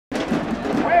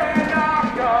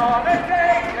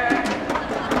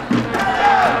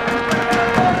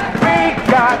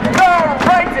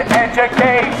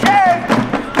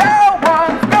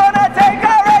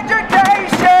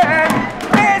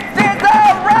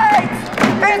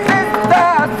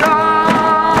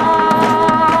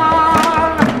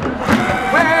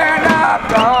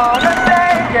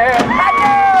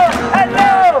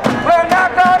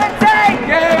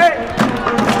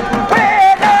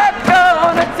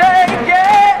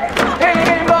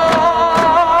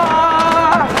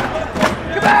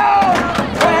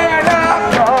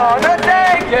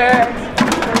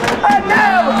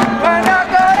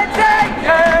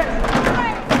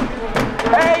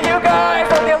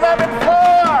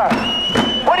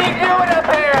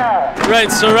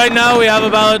Alright, so right now we have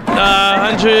about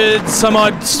 100 some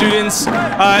odd students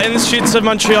in the streets of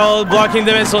Montreal blocking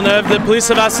the Maisonneuve. The police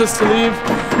have asked us to leave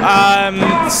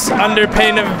under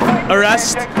pain of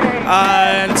arrest,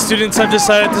 and students have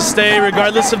decided to stay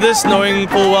regardless of this, knowing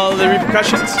full well the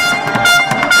repercussions.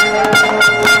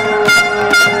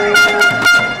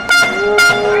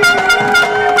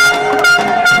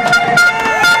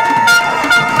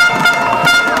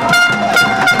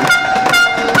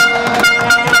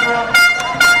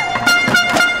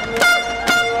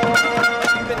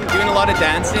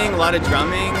 Dancing, a lot of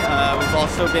drumming. We've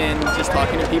also been just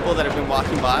talking to people that have been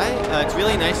walking by. It's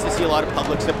really nice to see a lot of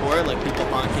public support, like people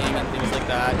honking and things like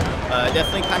that.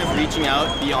 Definitely kind of reaching out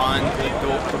beyond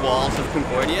the walls of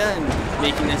Concordia and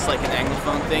making this like an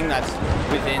Anglophone thing that's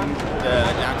within the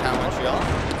downtown Montreal.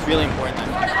 It's really important.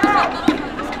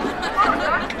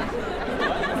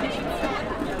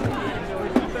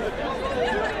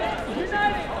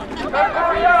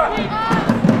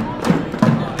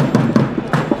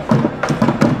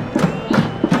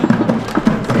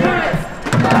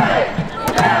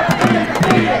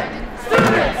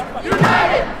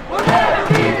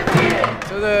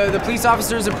 The police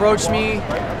officers approached me.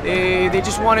 They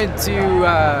just wanted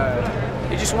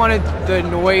the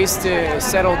noise to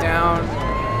settle down.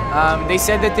 They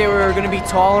said that they were going to be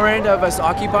tolerant of us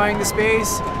occupying the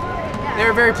space. They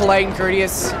were very polite and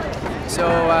courteous. So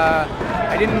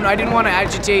I didn't want to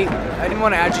agitate. I didn't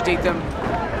want to agitate them.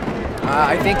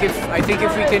 I think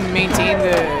if we can maintain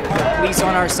the police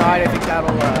on our side, I think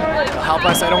that'll help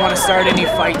us. I don't want to start any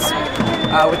fights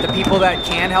with the people that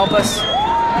can help us.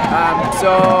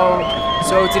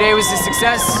 So today was a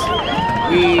success.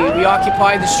 We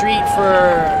occupied the street for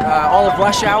all of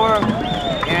rush hour,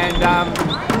 and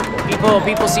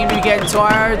people seem to be getting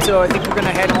tired. So I think we're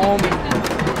gonna head home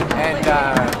and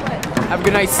have a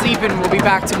good night's sleep, and we'll be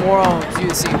back tomorrow to do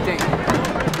the same thing.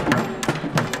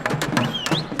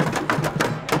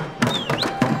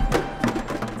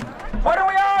 What are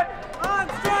we on? On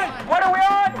strike! What are we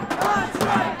on? On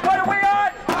strike! What are we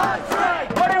on? On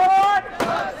strike! What do you want?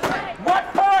 On strike! What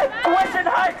for? Tuition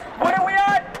hikes! What are we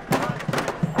on?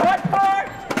 What for?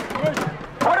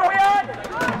 What are we on?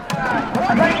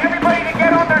 I'd like everybody to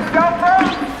get on their cell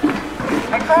phones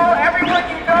and call everyone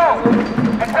you know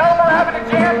and tell them we're having a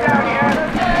jam down here.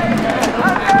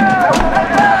 Let's go!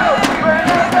 Let's go! We're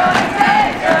not gonna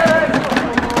take it!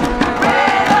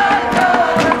 We're not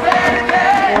gonna take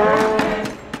it!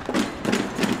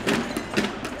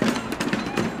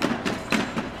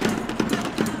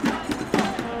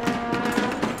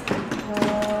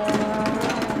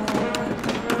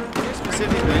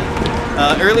 Specifically,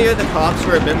 earlier the cops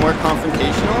were a bit more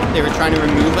confrontational. They were trying to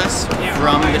remove us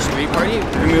from the street party,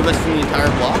 remove us from the entire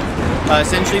block.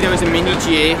 Essentially there was a mini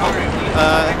GA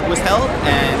was held,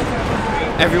 and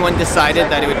everyone decided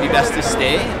that it would be best to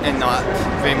stay and not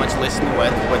very much listen to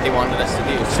what they wanted us to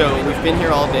do. So we've been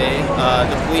here all day.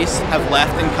 The police have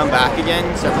left and come back again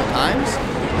several times.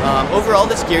 Overall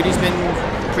the security's been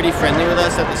pretty friendly with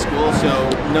us at the school, so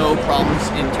no problems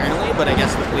internally, but I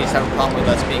guess the police have a problem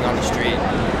with us being on the street.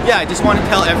 Yeah, I just want to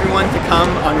tell everyone to come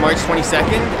on March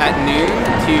 22nd at noon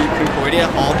to Concordia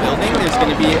Hall building. There's going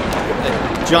to be a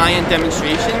giant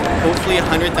demonstration, hopefully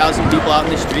 100,000 people out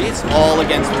in the streets, all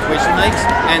against the tuition hikes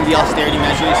and the austerity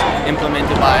measures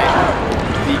implemented by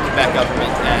the Quebec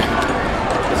government and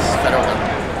this federal government.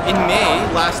 In May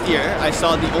last year, I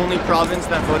saw the only province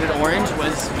that voted orange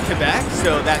was Quebec,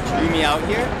 so that drew me out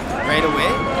here right away.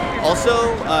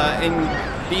 Also, in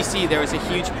BC, there was a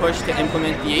huge push to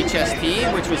implement the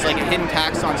HST, which was like a hidden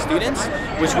tax on students,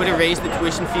 which would have raised the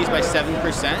tuition fees by 7%.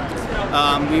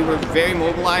 We were very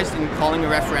mobilized in calling a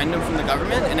referendum from the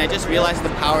government, and I just realized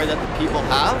the power that the people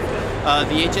have.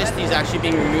 The HST is actually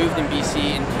being removed in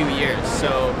BC in 2 years,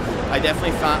 so I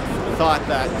definitely thought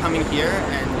that coming here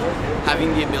and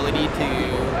having the ability to,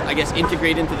 I guess,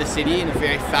 integrate into the city in a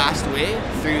very fast way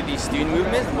through the student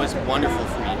movement was wonderful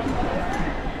for me.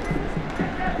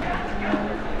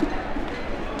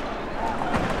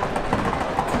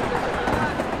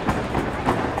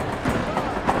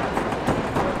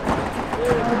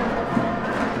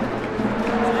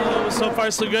 So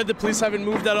far so good. The police haven't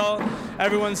moved at all.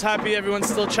 Everyone's happy. Everyone's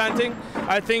still chanting.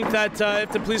 I think that if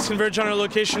the police converge on our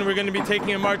location, we're going to be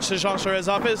taking a march to Jean Charest's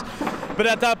office. But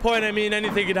at that point, I mean,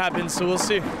 anything could happen, so we'll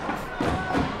see.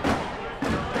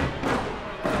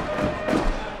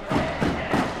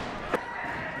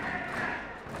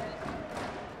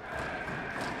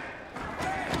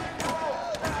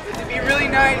 It'd be really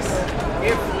nice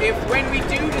if when we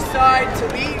do decide to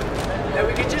leave, that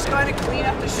we could just kind of clean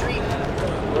up the street.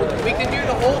 We can do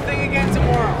the whole thing again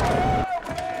tomorrow.